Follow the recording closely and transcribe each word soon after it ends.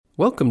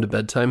Welcome to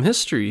Bedtime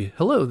History.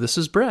 Hello, this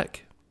is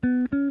Breck.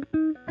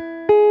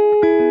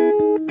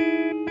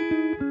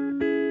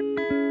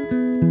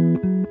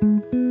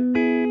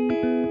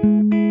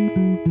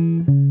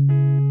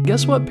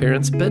 Guess what,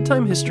 parents?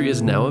 Bedtime History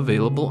is now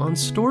available on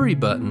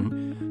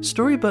Storybutton.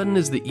 Storybutton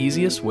is the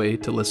easiest way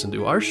to listen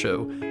to our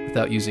show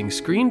without using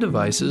screen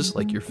devices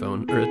like your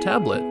phone or a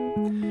tablet.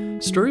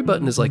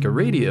 Storybutton is like a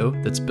radio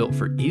that's built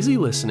for easy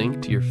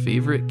listening to your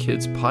favorite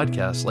kids'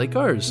 podcasts like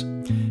ours.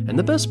 And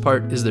the best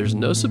part is there's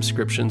no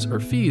subscriptions or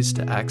fees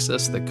to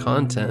access the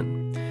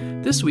content.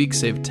 This week,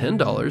 save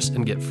 $10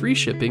 and get free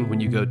shipping when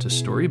you go to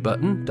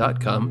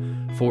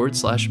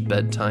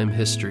storybutton.com/bedtime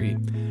history.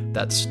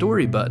 That's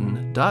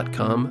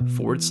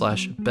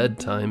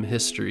storybutton.com/bedtime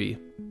history.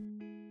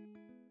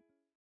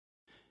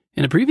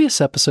 In a previous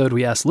episode,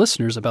 we asked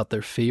listeners about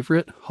their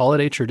favorite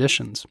holiday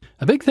traditions.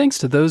 A big thanks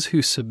to those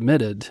who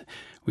submitted.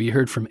 We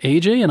heard from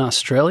AJ in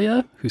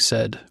Australia, who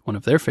said one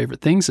of their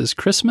favorite things is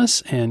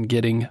Christmas and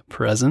getting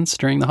presents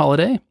during the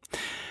holiday.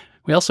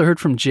 We also heard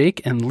from Jake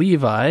and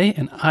Levi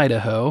in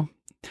Idaho.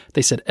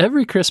 They said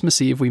every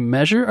Christmas Eve we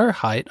measure our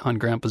height on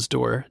Grandpa's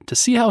door to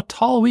see how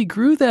tall we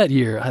grew that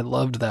year. I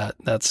loved that.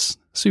 That's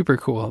super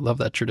cool. I love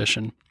that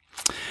tradition.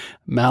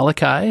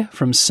 Malachi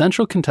from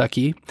Central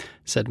Kentucky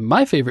said,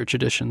 my favorite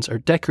traditions are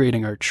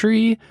decorating our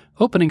tree,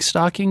 opening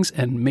stockings,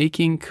 and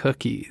making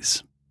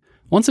cookies.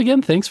 Once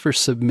again, thanks for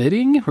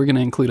submitting. We're going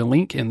to include a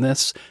link in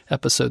this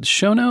episode's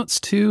show notes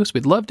too, so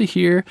we'd love to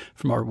hear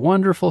from our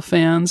wonderful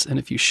fans. And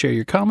if you share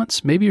your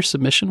comments, maybe your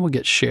submission will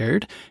get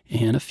shared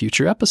in a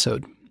future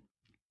episode.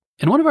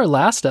 In one of our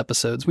last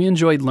episodes, we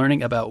enjoyed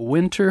learning about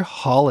winter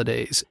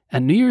holidays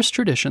and New Year's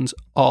traditions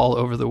all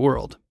over the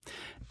world.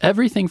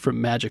 Everything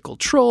from magical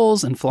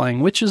trolls and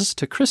flying witches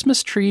to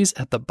Christmas trees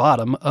at the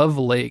bottom of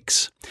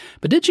lakes.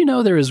 But did you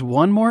know there is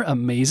one more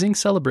amazing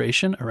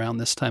celebration around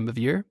this time of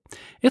year?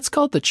 It's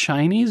called the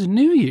Chinese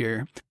New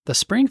Year, the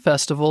Spring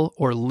Festival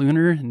or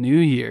Lunar New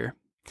Year.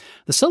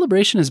 The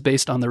celebration is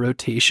based on the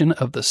rotation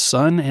of the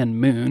sun and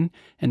moon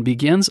and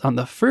begins on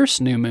the first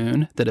new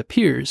moon that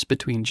appears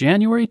between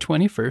January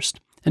 21st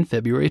and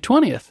February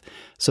 20th.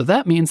 So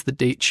that means the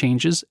date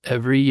changes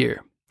every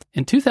year.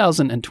 In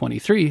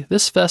 2023,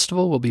 this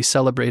festival will be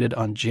celebrated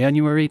on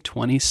January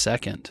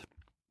 22nd.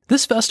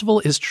 This festival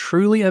is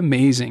truly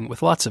amazing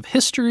with lots of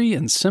history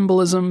and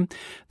symbolism.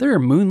 There are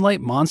moonlight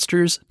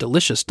monsters,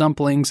 delicious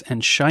dumplings,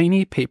 and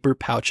shiny paper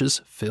pouches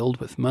filled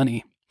with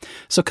money.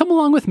 So come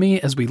along with me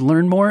as we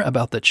learn more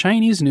about the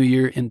Chinese New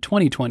Year in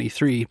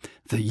 2023,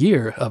 the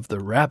Year of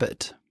the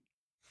Rabbit.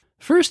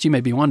 First, you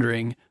may be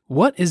wondering,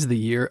 what is the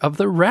Year of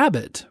the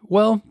Rabbit?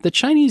 Well, the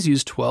Chinese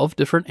use 12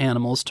 different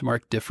animals to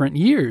mark different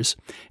years.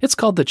 It's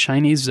called the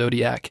Chinese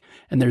zodiac,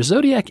 and their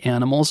zodiac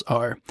animals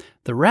are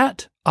the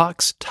rat,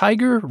 ox,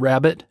 tiger,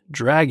 rabbit,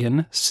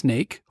 dragon,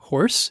 snake,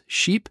 horse,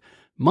 sheep,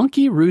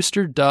 monkey,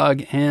 rooster,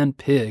 dog, and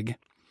pig.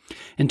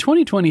 In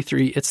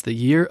 2023, it's the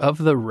Year of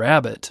the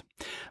Rabbit.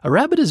 A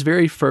rabbit is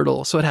very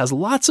fertile, so it has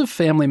lots of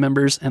family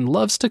members and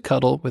loves to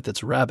cuddle with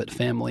its rabbit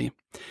family.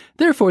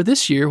 Therefore,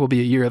 this year will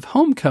be a year of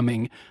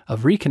homecoming,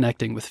 of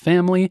reconnecting with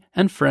family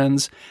and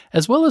friends,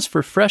 as well as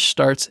for fresh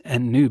starts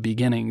and new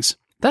beginnings.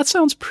 That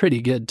sounds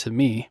pretty good to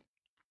me.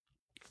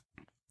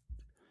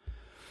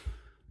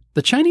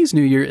 The Chinese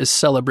New Year is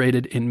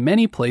celebrated in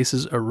many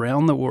places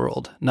around the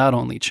world, not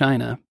only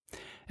China.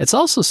 It's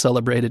also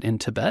celebrated in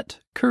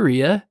Tibet,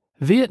 Korea,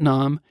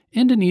 Vietnam,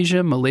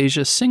 Indonesia,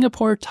 Malaysia,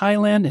 Singapore,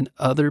 Thailand, and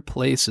other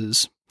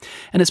places.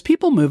 And as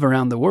people move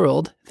around the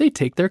world, they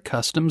take their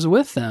customs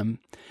with them.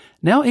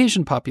 Now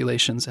Asian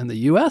populations in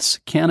the US,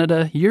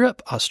 Canada,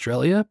 Europe,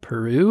 Australia,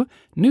 Peru,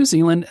 New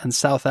Zealand, and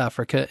South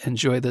Africa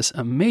enjoy this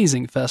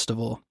amazing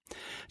festival.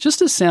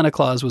 Just as Santa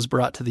Claus was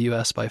brought to the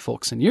US by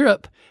folks in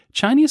Europe,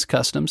 Chinese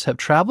customs have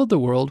traveled the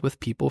world with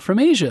people from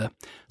Asia.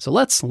 So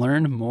let's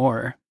learn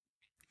more.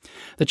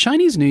 The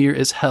Chinese New Year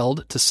is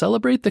held to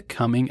celebrate the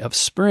coming of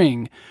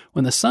spring,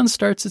 when the sun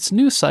starts its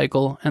new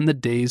cycle and the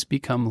days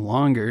become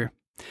longer.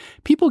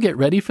 People get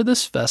ready for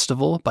this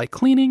festival by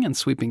cleaning and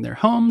sweeping their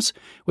homes,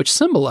 which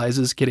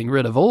symbolizes getting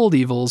rid of old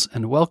evils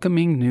and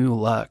welcoming new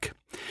luck.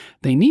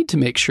 They need to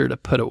make sure to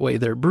put away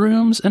their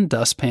brooms and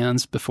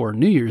dustpans before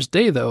New Year's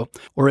Day, though,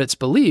 or it's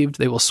believed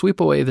they will sweep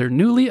away their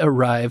newly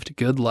arrived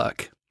good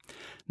luck.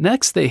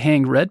 Next, they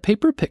hang red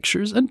paper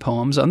pictures and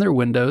poems on their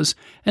windows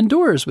and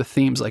doors with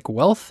themes like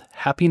wealth,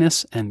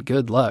 happiness, and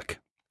good luck.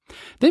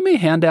 They may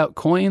hand out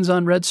coins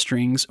on red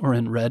strings or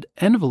in red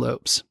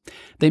envelopes.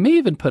 They may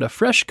even put a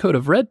fresh coat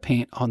of red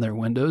paint on their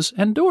windows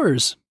and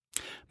doors.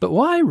 But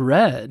why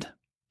red?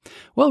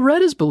 Well,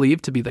 red is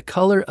believed to be the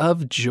color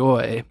of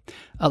joy,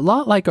 a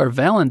lot like our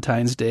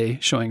Valentine's Day,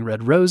 showing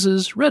red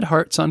roses, red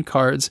hearts on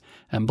cards,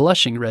 and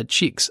blushing red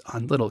cheeks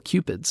on little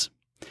cupids.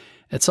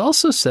 It's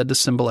also said to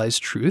symbolize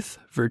truth,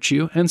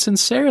 virtue, and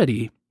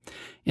sincerity.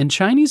 In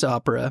Chinese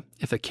opera,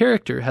 if a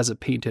character has a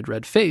painted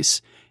red face,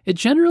 it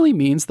generally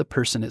means the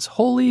person is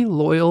holy,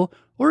 loyal,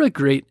 or a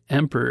great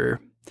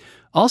emperor.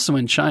 Also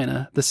in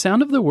China, the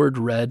sound of the word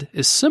red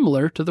is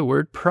similar to the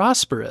word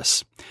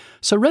prosperous.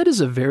 So red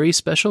is a very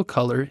special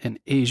color in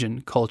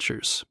Asian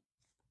cultures.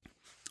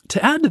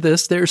 To add to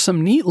this, there are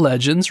some neat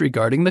legends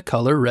regarding the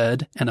color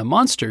red and a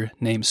monster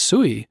named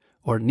Sui,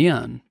 or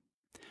Nian.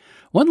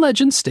 One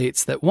legend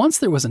states that once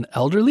there was an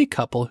elderly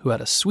couple who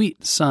had a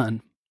sweet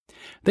son.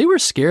 They were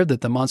scared that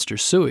the monster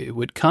Sui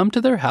would come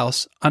to their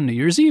house on New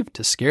Year's Eve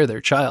to scare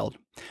their child,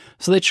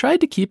 so they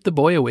tried to keep the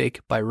boy awake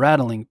by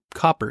rattling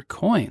copper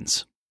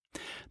coins.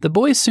 The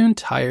boy soon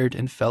tired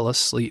and fell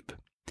asleep.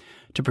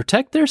 To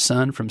protect their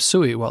son from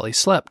Sui while he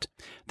slept,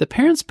 the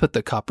parents put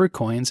the copper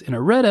coins in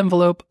a red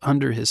envelope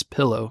under his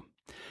pillow.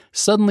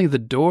 Suddenly the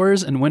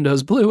doors and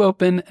windows blew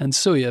open and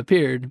Sui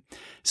appeared.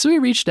 Sui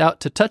reached out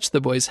to touch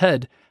the boy's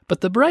head, but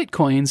the bright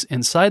coins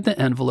inside the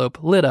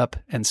envelope lit up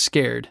and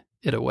scared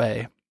it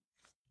away.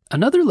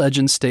 Another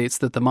legend states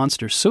that the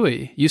monster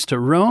Sui used to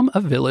roam a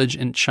village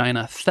in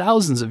China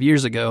thousands of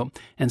years ago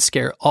and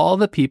scare all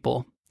the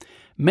people.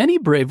 Many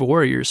brave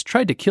warriors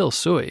tried to kill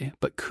Sui,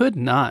 but could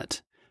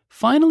not.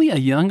 Finally, a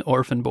young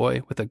orphan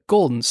boy with a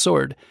golden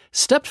sword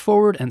stepped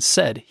forward and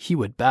said he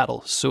would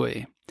battle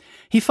Sui.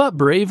 He fought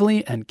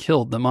bravely and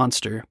killed the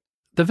monster.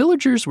 The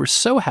villagers were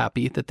so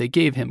happy that they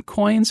gave him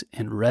coins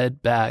in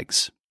red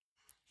bags.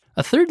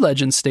 A third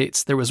legend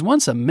states there was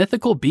once a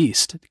mythical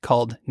beast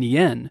called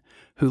Nian,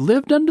 who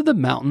lived under the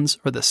mountains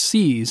or the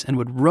seas and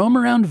would roam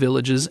around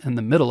villages in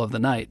the middle of the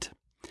night.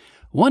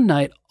 One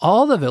night,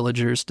 all the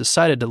villagers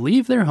decided to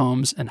leave their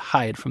homes and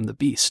hide from the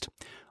beast,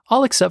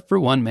 all except for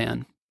one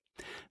man.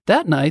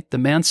 That night, the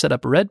man set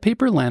up red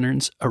paper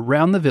lanterns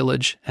around the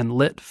village and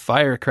lit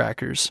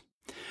firecrackers.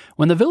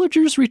 When the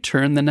villagers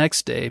returned the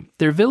next day,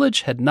 their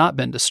village had not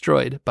been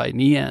destroyed by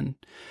Nian,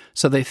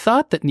 so they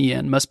thought that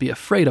Nian must be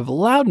afraid of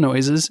loud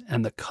noises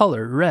and the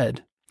color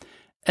red.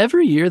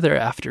 Every year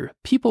thereafter,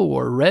 people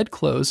wore red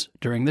clothes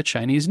during the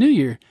Chinese New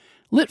Year,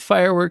 lit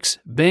fireworks,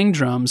 banged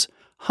drums,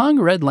 hung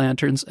red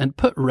lanterns, and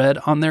put red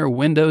on their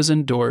windows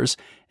and doors,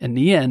 and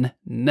Nian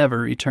never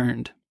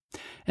returned.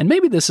 And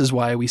maybe this is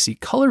why we see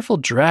colorful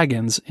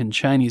dragons in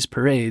Chinese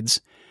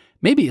parades.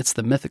 Maybe it's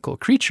the mythical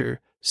creature,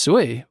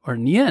 Sui or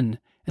Nian,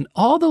 and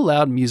all the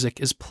loud music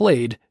is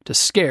played to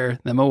scare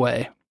them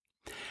away.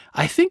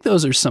 I think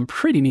those are some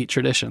pretty neat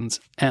traditions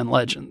and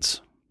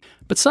legends.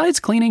 Besides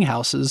cleaning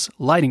houses,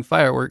 lighting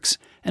fireworks,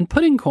 and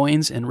putting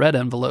coins in red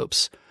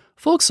envelopes,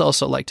 folks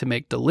also like to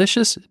make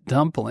delicious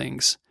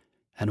dumplings.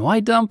 And why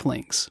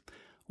dumplings?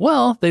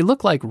 Well, they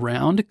look like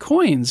round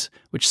coins,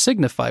 which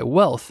signify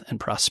wealth and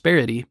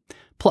prosperity.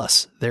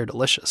 Plus, they're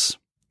delicious.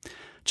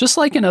 Just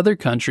like in other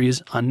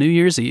countries on New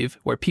Year's Eve,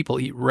 where people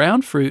eat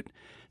round fruit,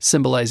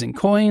 symbolizing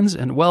coins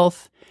and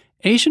wealth,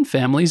 Asian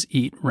families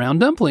eat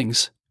round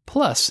dumplings.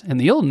 Plus, in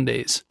the olden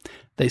days,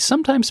 they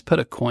sometimes put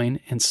a coin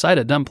inside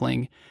a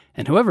dumpling,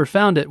 and whoever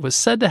found it was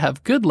said to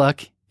have good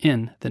luck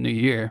in the new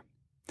year.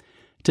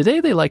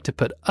 Today, they like to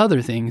put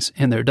other things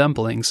in their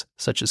dumplings,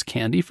 such as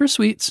candy for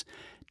sweets,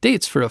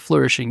 dates for a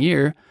flourishing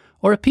year,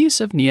 or a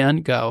piece of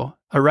nian gao,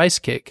 a rice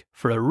cake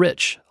for a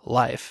rich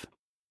life.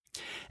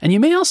 And you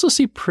may also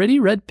see pretty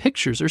red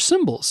pictures or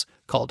symbols,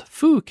 called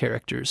fu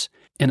characters,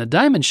 in a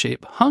diamond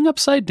shape hung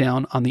upside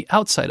down on the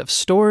outside of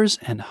stores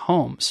and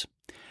homes.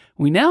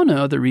 We now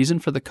know the reason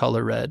for the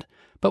color red,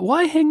 but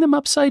why hang them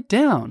upside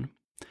down?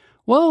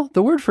 Well,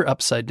 the word for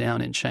upside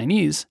down in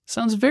Chinese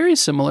sounds very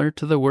similar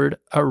to the word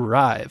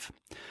arrive.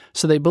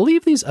 So they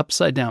believe these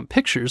upside down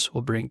pictures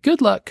will bring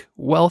good luck,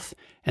 wealth,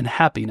 and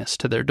happiness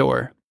to their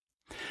door.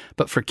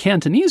 But for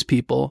Cantonese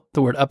people,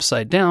 the word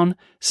upside down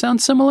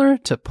sounds similar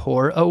to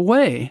pour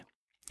away.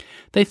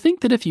 They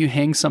think that if you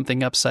hang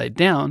something upside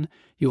down,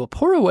 you will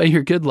pour away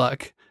your good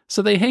luck,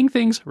 so they hang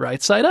things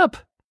right side up.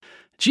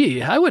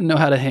 Gee, I wouldn't know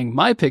how to hang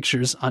my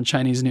pictures on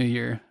Chinese New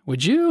Year,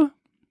 would you?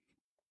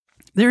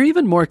 There are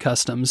even more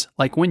customs,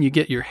 like when you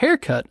get your hair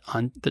cut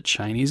on the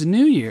Chinese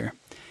New Year.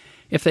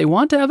 If they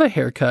want to have a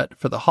haircut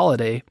for the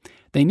holiday,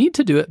 they need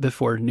to do it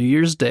before New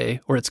Year's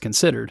Day, or it's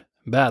considered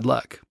bad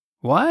luck.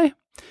 Why?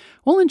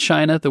 Well, in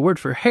China, the word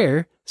for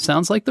hair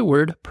sounds like the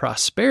word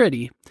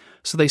prosperity,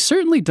 so they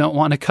certainly don't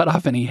want to cut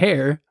off any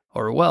hair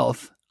or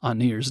wealth on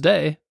New Year's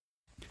Day.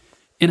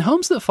 In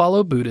homes that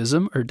follow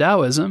Buddhism or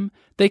Taoism,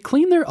 they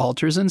clean their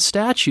altars and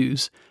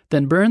statues,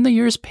 then burn the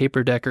year's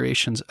paper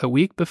decorations a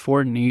week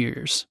before New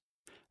Year's.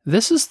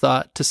 This is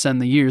thought to send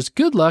the year's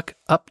good luck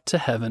up to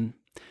heaven.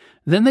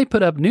 Then they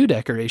put up new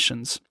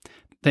decorations.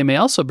 They may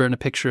also burn a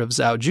picture of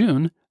Zhao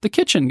Jun, the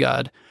kitchen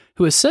god,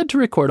 who is said to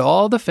record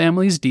all the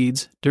family's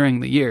deeds during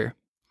the year.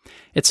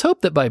 It's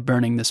hoped that by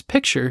burning this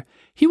picture,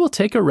 he will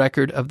take a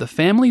record of the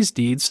family's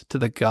deeds to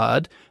the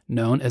god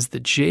known as the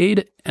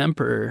Jade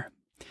Emperor.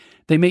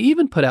 They may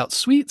even put out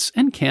sweets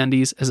and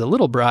candies as a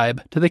little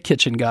bribe to the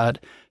kitchen god,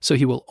 so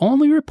he will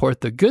only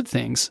report the good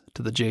things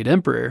to the Jade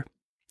Emperor.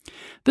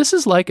 This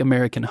is like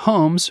American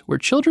homes where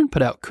children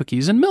put out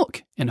cookies and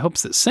milk in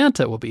hopes that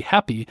Santa will be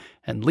happy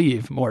and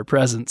leave more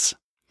presents.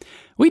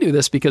 We do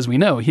this because we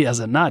know he has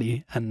a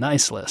naughty and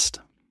nice list.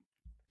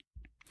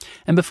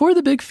 And before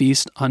the big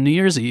feast on New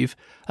Year's Eve,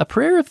 a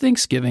prayer of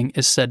thanksgiving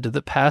is said to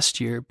the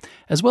past year,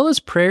 as well as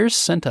prayers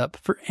sent up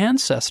for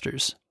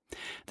ancestors.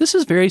 This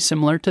is very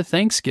similar to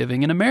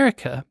Thanksgiving in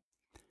America.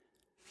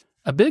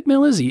 A big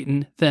meal is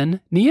eaten,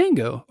 then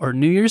Niango, or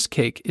New Year's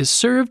cake, is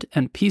served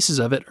and pieces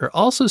of it are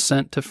also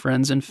sent to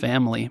friends and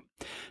family.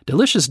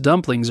 Delicious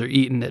dumplings are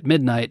eaten at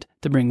midnight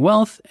to bring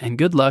wealth and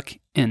good luck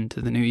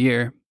into the new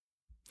year.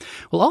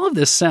 Well, all of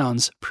this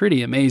sounds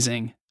pretty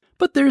amazing.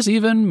 But there's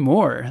even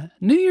more.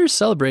 New Year's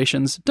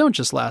celebrations don't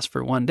just last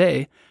for one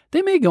day.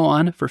 They may go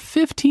on for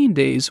 15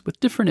 days with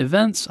different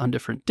events on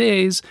different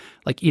days,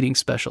 like eating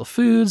special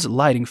foods,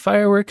 lighting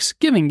fireworks,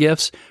 giving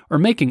gifts, or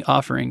making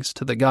offerings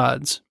to the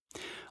gods.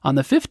 On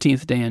the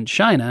 15th day in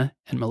China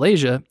and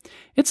Malaysia,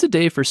 it's a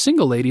day for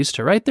single ladies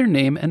to write their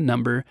name and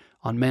number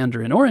on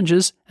mandarin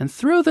oranges and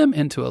throw them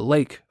into a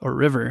lake or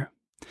river.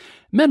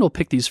 Men will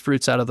pick these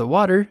fruits out of the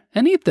water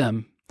and eat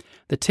them.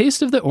 The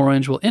taste of the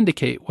orange will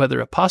indicate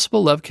whether a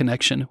possible love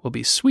connection will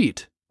be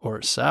sweet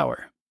or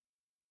sour.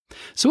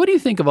 So what do you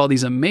think of all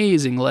these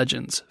amazing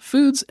legends,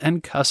 foods,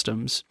 and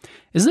customs?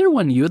 Is there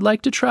one you would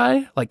like to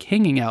try, like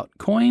hanging out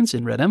coins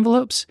in red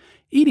envelopes,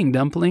 eating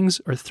dumplings,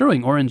 or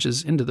throwing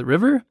oranges into the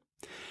river?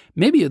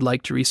 Maybe you'd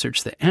like to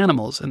research the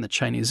animals in the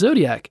Chinese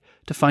zodiac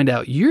to find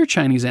out your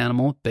Chinese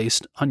animal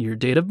based on your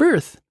date of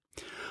birth.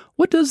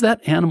 What does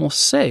that animal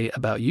say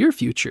about your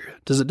future?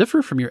 Does it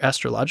differ from your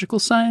astrological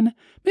sign?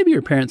 Maybe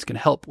your parents can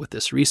help with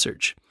this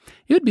research.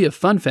 It would be a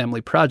fun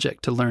family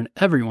project to learn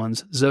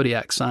everyone's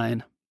zodiac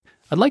sign.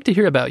 I'd like to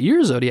hear about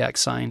your zodiac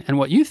sign and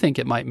what you think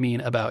it might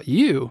mean about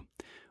you.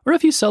 Or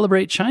if you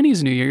celebrate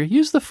Chinese New Year,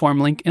 use the form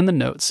link in the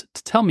notes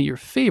to tell me your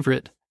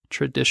favorite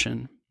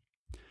tradition.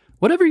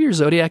 Whatever your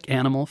zodiac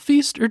animal,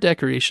 feast, or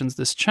decorations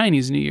this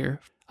Chinese New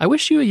Year, I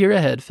wish you a year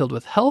ahead filled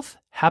with health,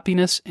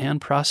 happiness, and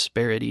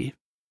prosperity.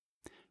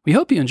 We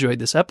hope you enjoyed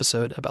this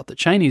episode about the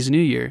Chinese New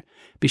Year.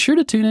 Be sure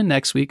to tune in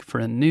next week for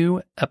a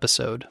new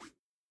episode.